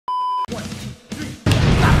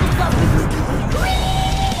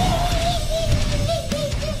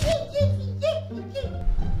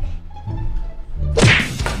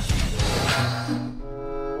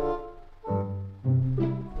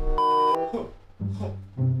Yo,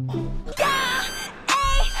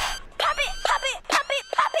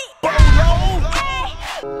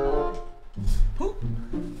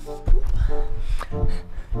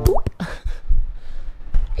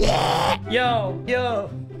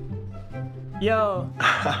 yo, yo,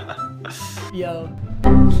 yo.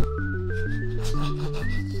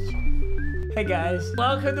 Hey guys,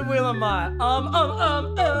 welcome to Wheel of MUT.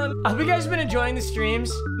 I hope you guys have been enjoying the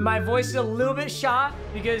streams. My voice is a little bit shot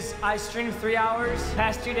because I streamed 3 hours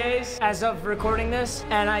past 2 days as of recording this,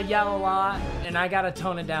 and I yell a lot, and I gotta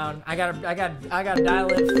tone it down. I gotta dial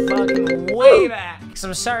it fucking way back. So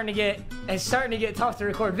I'm starting to get tough to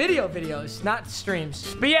record videos, not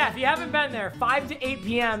streams. But yeah, if you haven't been there, 5 to 8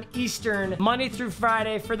 p.m. Eastern, Monday through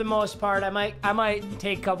Friday for the most part. I might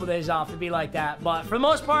take a couple days off to be like that, but for the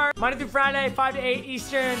most part, Monday through Friday, 5 to 8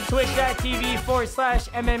 Eastern,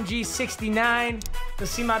 twitch.tv/MMG69. You'll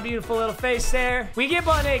see my beautiful little face there. We get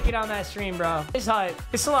butt naked on that stream, bro. It's hype.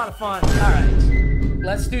 It's a lot of fun. All right,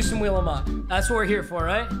 let's do some Wheel 'em Up. That's what we're here for,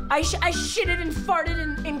 right? I shitted and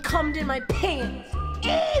farted and cummed in my pants.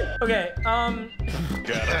 Okay,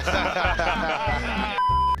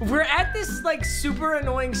 we're at this like super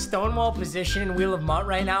annoying stonewall position in Wheel of MUT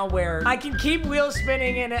right now where I can keep wheels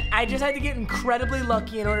spinning, and I just had to get incredibly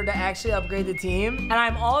lucky in order to actually upgrade the team. And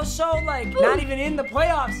I'm also like not even in the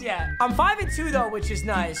playoffs yet. I'm 5-2 though, which is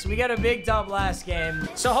nice. We got a big dub last game,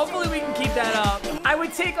 so hopefully we can keep that up. I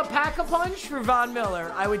would take a pack-a-punch for Von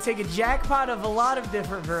Miller. I would take a jackpot of a lot of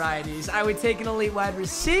different varieties. I would take an elite wide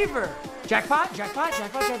receiver. Jackpot.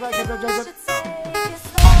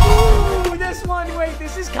 Ooh, this one, wait,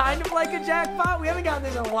 this is kind of like a jackpot. We haven't gotten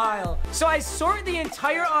this in a while. So I sort the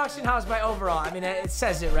entire auction house by overall. I mean, it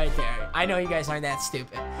says it right there. I know you guys aren't that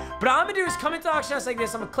stupid. But all I'm gonna do is come into the auction house like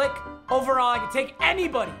this. I'm gonna click overall. I can take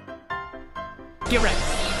anybody. Get ready.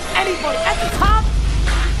 Anybody at the top.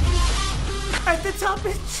 At the top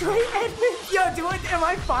is Trey Edmonds. Yo, am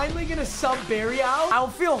I finally gonna sub Barry out? I'll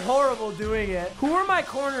feel horrible doing it. Who are my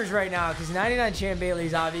corners right now? Because 99 Champ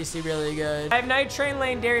Bailey's obviously really good. I have Night Train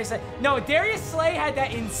Lane, Darius Slay. No, Darius Slay had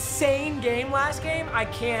that insane game last game. I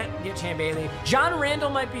can't get Champ Bailey. John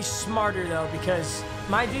Randall might be smarter though, because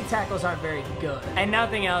my D tackles aren't very good. And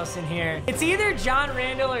nothing else in here. It's either John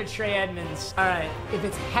Randall or Trey Edmonds. All right, if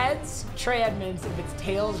it's heads, Trey Edmonds. If it's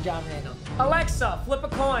tails, John Randall. Alexa, flip a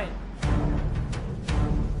coin.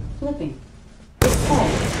 Flipping.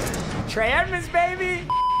 Trey Edmonds, baby.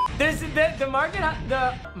 There's the market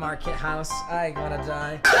house. I wanna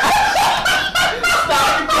die.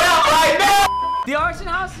 Right now. The auction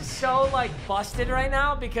house is so like busted right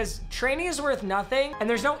now because training is worth nothing and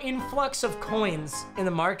there's no influx of coins in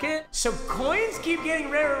the market. So coins keep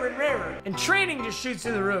getting rarer and rarer and training just shoots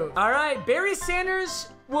through the roof. All right, Barry Sanders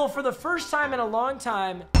will for the first time in a long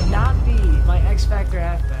time not be my X Factor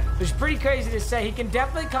halfback. Which is pretty crazy to say. He can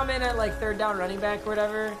definitely come in at like third down running back or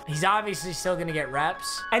whatever. He's obviously still gonna get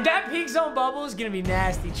reps. And that peak zone bubble is gonna be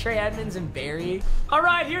nasty. Trey Edmonds and Barry. All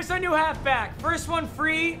right, here's our new halfback. First one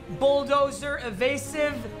free, bulldozer,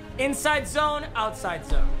 evasive, inside zone, outside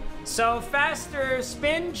zone. So faster,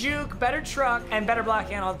 spin, juke, better truck, and better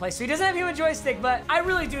block and all the plays. So he doesn't have human joystick, but I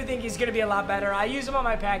really do think he's gonna be a lot better. I use him on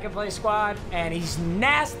my pack and play squad, and he's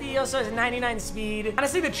nasty. He also has 99 speed.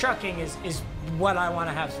 Honestly, the trucking is what I want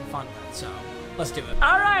to have some fun with. So let's do it.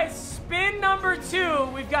 All right, spin number 2.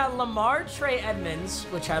 We've got Lamar Trey Edmonds,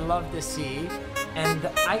 which I love to see, and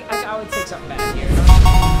I would take something bad here.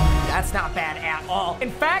 That's not bad at all. In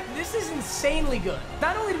fact, this is insanely good.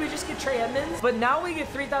 Not only do we just get Trey Edmonds, but now we get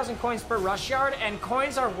 3,000 coins per rush yard, and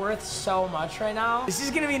coins are worth so much right now. This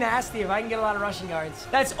is gonna be nasty if I can get a lot of rushing yards.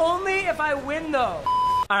 That's only if I win though.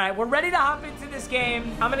 All right, we're ready to hop into this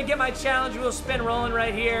game. I'm gonna get my challenge wheel spin rolling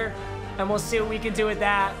right here, and we'll see what we can do with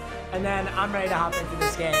that. And then I'm ready to hop into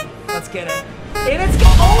this game. Let's get it. And it's,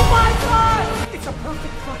 oh my God! It's a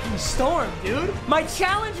perfect fucking storm, dude. My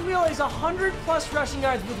challenge wheel is 100+ rushing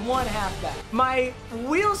yards with 1 halfback. My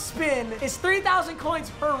wheel spin is 3,000 coins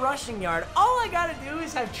per rushing yard. All I gotta do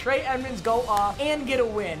is have Trey Edmonds go off and get a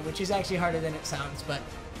win, which is actually harder than it sounds, but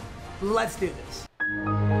let's do this.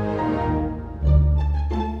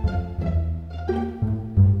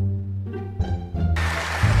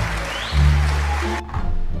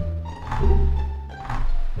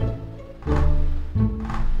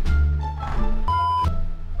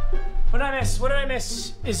 What did I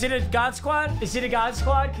miss? Is it a God Squad? Is it a God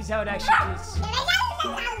Squad? Because how it actually is.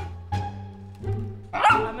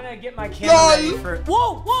 I'm gonna get my camera ready for.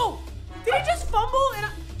 Whoa, whoa! Did he just fumble?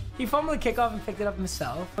 He fumbled the kickoff and picked it up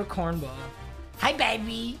himself. For cornball. Hi,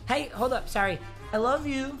 baby. Hey, hold up. Sorry. I love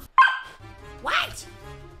you. What?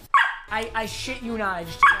 I shit you not. I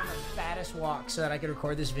just took on the fattest walk so that I could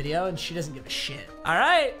record this video, and she doesn't give a shit. All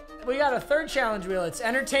right. We got a third challenge wheel. It's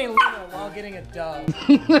entertain Luna while getting a dub.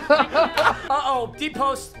 Uh-oh, deep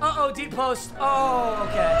post. Uh-oh, deep post. Oh,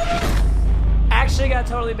 okay. Actually got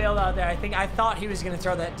totally bailed out there. I thought he was gonna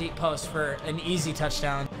throw that deep post for an easy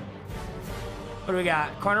touchdown. What do we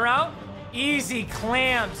got? Corner out. Easy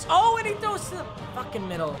clamps. Oh, and he throws to the fucking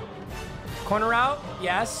middle. Corner out,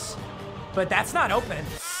 yes. But that's not open.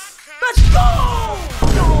 Let's go!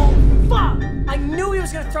 No, fuck! I knew he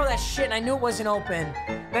was gonna throw that shit and I knew it wasn't open.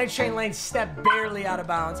 Night Train Lane stepped barely out of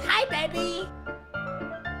bounds. Hi, baby!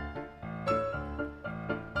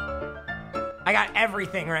 I got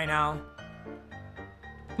everything right now.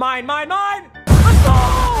 Mine, mine, mine! Let's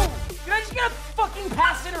go! Did I just get a fucking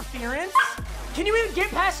pass interference? Can you even get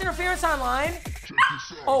pass interference online?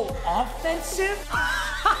 Oh, offensive?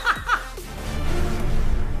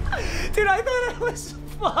 Dude, I thought it was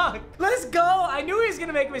fucked. Let's go. I knew he was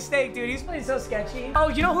gonna make a mistake, dude. He's playing so sketchy. Oh,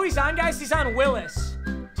 you know who he's on, guys? He's on Willis.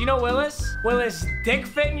 Do you know Willis? Willis, dick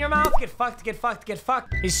fit in your mouth? Get fucked, get fucked, get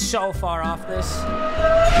fucked. He's so far off this. All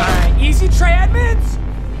right, easy Trey Edmonds.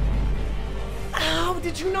 Ow,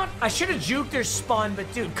 did you not? I should have juked or spun,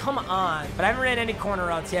 but dude, come on. But I haven't ran any corner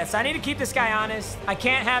routes yet, so I need to keep this guy honest. I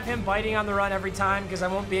can't have him biting on the run every time because I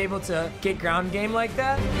won't be able to get ground game like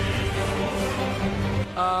that.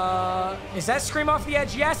 Is that scream off the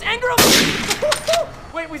edge? Yes, Ingram!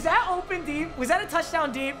 Wait, was that open deep? Was that a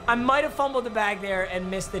touchdown deep? I might have fumbled the bag there and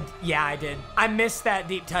missed the, yeah, I did. I missed that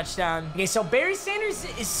deep touchdown. Okay, so Barry Sanders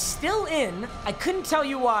is still in. I couldn't tell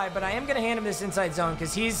you why, but I am gonna hand him this inside zone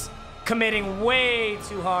because he's committing way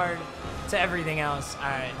too hard to everything else. All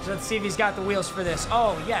right, so let's see if he's got the wheels for this.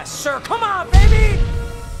 Oh, yes, sir, come on, baby!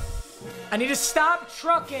 I need to stop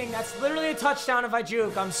trucking. That's literally a touchdown if I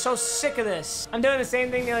juke. I'm so sick of this. I'm doing the same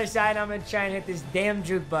thing the other side. I'm gonna try and hit this damn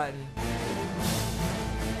juke button.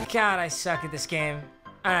 God, I suck at this game.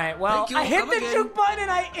 All right, well, I hit the juke button and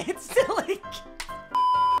I instantly...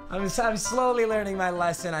 I'm slowly learning my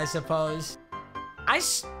lesson, I suppose. I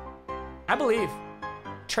believe.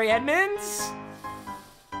 Trey Edmonds?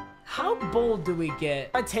 How bold do we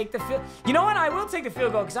get? I take the field. You know what? I will take the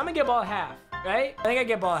field goal because I'm gonna get ball at half. Right? I think I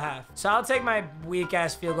get ball at half. So I'll take my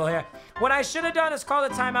weak-ass field goal here. What I should have done is call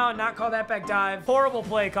the timeout and not call that back dive. Horrible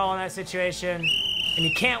play call in that situation. And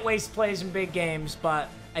you can't waste plays in big games, but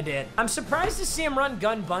I did. I'm surprised to see him run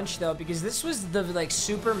gun bunch, though, because this was the, like,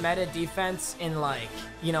 super meta defense in, like,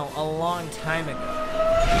 you know, a long time ago.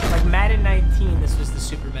 Like, Madden 19, this was the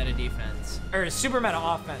super meta defense. Or super meta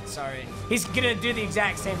offense, sorry. He's gonna do the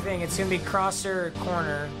exact same thing. It's gonna be crosser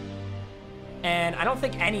corner. And I don't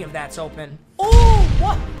think any of that's open. Oh,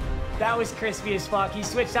 what? That was crispy as fuck. He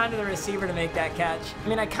switched onto the receiver to make that catch. I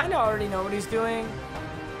mean, I kind of already know what he's doing.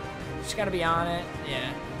 Just got to be on it.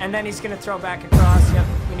 Yeah. And then he's going to throw back across. Yep,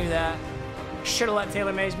 we knew that. Should have let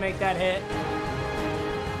Taylor Mays make that hit.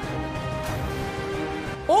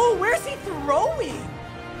 Oh, where's he throwing?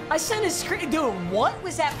 I sent his screen. Dude, what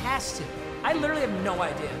was that pass to? I literally have no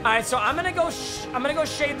idea. All right, so I'm going to go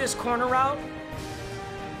shade this corner route.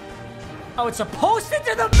 Oh, it's a post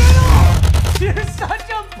into the middle! You're such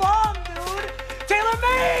a bum, dude! Taylor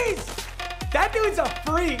Mays! That dude's a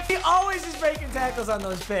freak. He always is breaking tackles on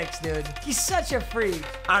those picks, dude. He's such a freak.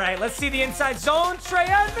 All right, let's see the inside zone. Trey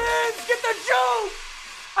Edmonds, get the juke!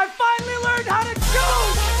 I finally learned how to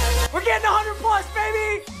juke! We're getting 100 plus,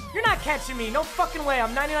 baby! You're not catching me. No fucking way.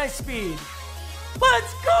 I'm 99 speed.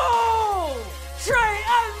 Let's go! Trey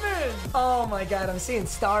Edmonds! Oh my God, I'm seeing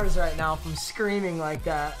stars right now from screaming like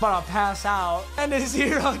that. But I'll pass out. And a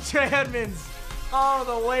 0, Trey Edmonds. All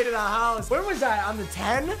the way to the house. Where was that? On the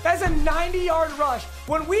 10? That's a 90-yard rush.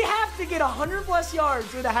 When we have to get 100 plus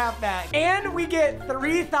yards with a halfback and we get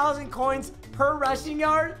 3,000 coins per rushing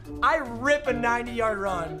yard, I rip a 90-yard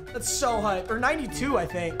run. That's so hype. Or 92, I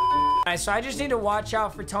think. All right, so I just need to watch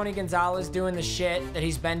out for Tony Gonzalez doing the shit that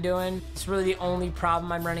he's been doing. It's really the only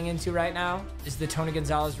problem I'm running into right now is the Tony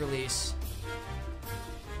Gonzalez release.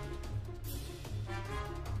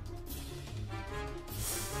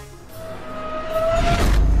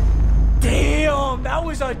 Damn, that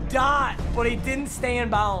was a dot, but he didn't stay in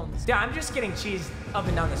bounds. Yeah, I'm just getting cheesed up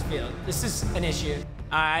and down this field. This is an issue.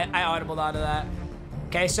 I audibled out of that.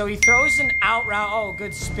 Okay, so he throws an out route. Oh,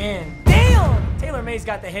 good spin. Damn! Taylor Mays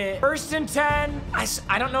got the hit. 1st and 10.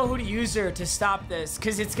 I don't know who to use her to stop this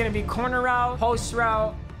because it's going to be corner route, post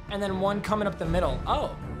route, and then one coming up the middle.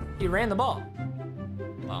 Oh, he ran the ball.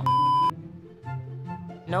 Well,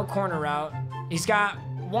 no corner route. He's got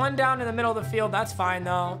one down in the middle of the field. That's fine,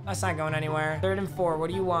 though. That's not going anywhere. 3rd and 4. What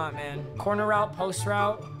do you want, man? Corner route, post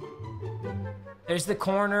route? There's the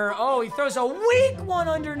corner. Oh, he throws a weak one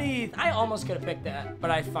underneath. I almost could have picked that,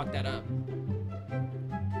 but I fucked that up.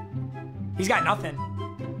 He's got nothing.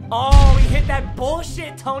 Oh, he hit that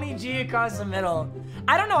bullshit Tony G across the middle.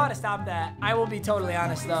 I don't know how to stop that. I will be totally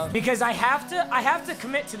honest though, because I have to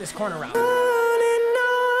commit to this corner route.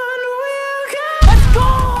 Let's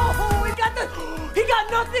go! He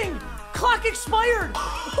got nothing. Clock expired.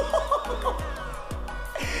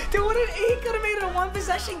 Dude, he could have made it a one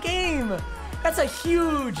possession game. That's a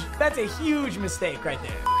huge mistake right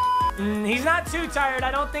there. He's not too tired.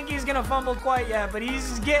 I don't think he's gonna fumble quite yet, but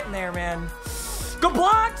he's getting there, man. Good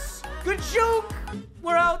blocks, good juke.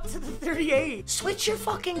 We're out to the 38. Switch your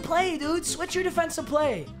fucking play, dude. Switch your defensive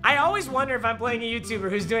play. I always wonder if I'm playing a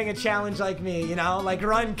YouTuber who's doing a challenge like me, you know, like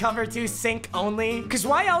run cover 2 sink only. Because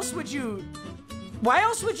why else would you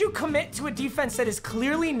commit to a defense that is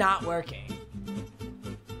clearly not working?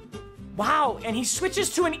 Wow, and he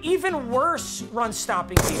switches to an even worse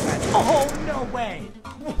run-stopping defense. Oh, no way.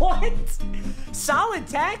 What? Solid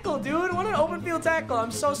tackle, dude. What an open field tackle.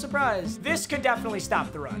 I'm so surprised. This could definitely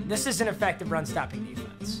stop the run. This is an effective run-stopping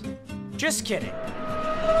defense. Just kidding.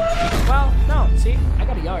 Well, no. See, I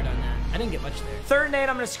got a yard on that. I didn't get much there. 3rd and 8,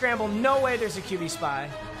 I'm going to scramble. No way there's a QB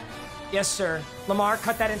spy. Yes, sir. Lamar,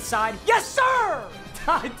 cut that inside. Yes, sir!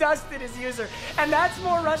 I dusted his user. And that's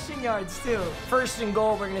more rushing yards, too. 1st and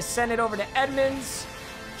goal. We're going to send it over to Edmonds.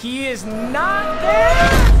 He is not there.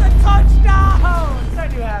 It's a touchdown. It's our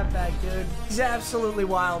new halfback, dude. He's absolutely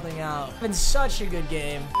wilding out. Been such a good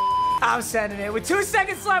game. I'm sending it. With 2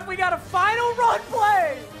 seconds left, we got a final run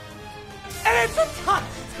play. And it's a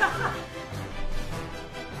touchdown.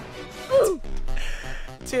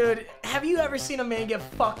 Dude, have you ever seen a man get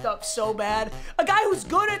fucked up so bad? A guy who's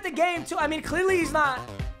good at the game, too. I mean, clearly he's not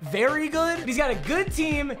very good, but he's got a good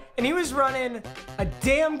team, and he was running a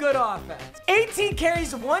damn good offense. 18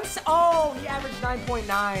 carries once. Oh, he averaged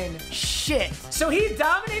 9.9. Shit. So he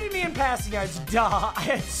dominated me in passing yards. Duh.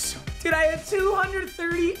 Dude, I had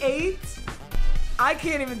 238. I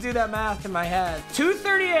can't even do that math in my head.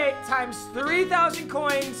 238 times 3,000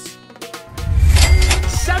 coins.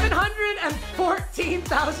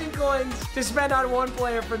 714,000 coins to spend on one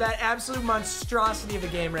player for that absolute monstrosity of a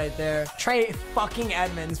game right there. Trey fucking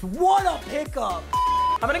Edmonds. What a pickup.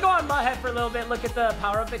 I'm gonna go on MUT for a little bit, look at the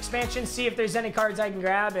power-up expansion, see if there's any cards I can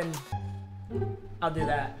grab, and I'll do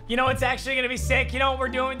that. You know what's actually gonna be sick? You know what we're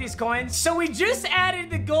doing with these coins? So we just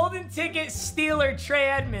added the golden ticket stealer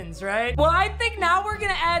Trey Edmonds, right? Well, I think now we're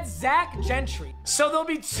gonna add Zach Gentry. So there'll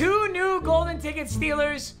be 2 new golden ticket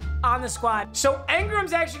stealers on the squad. So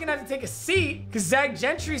Engram's actually gonna have to take a seat because Zach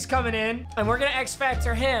Gentry's coming in and we're gonna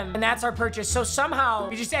X-Factor him, and that's our purchase. So somehow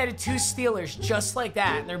we just added 2 stealers just like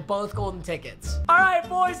that, and they're both golden tickets. All right,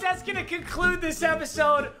 boys, that's gonna conclude this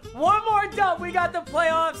episode. One more dub, we got the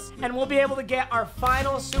playoffs, and we'll be able to get our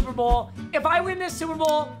final Super Bowl. If I win this Super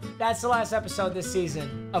Bowl, that's the last episode this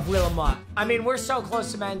season of Wheel of MUT. I mean, we're so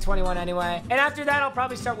close to Madden 21 anyway. And after that, I'll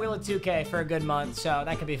probably start Wheel of 2K for a good month, so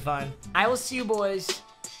that could be fun. I will see you boys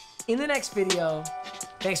in the next video.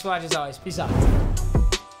 Thanks for watching as always. Peace out.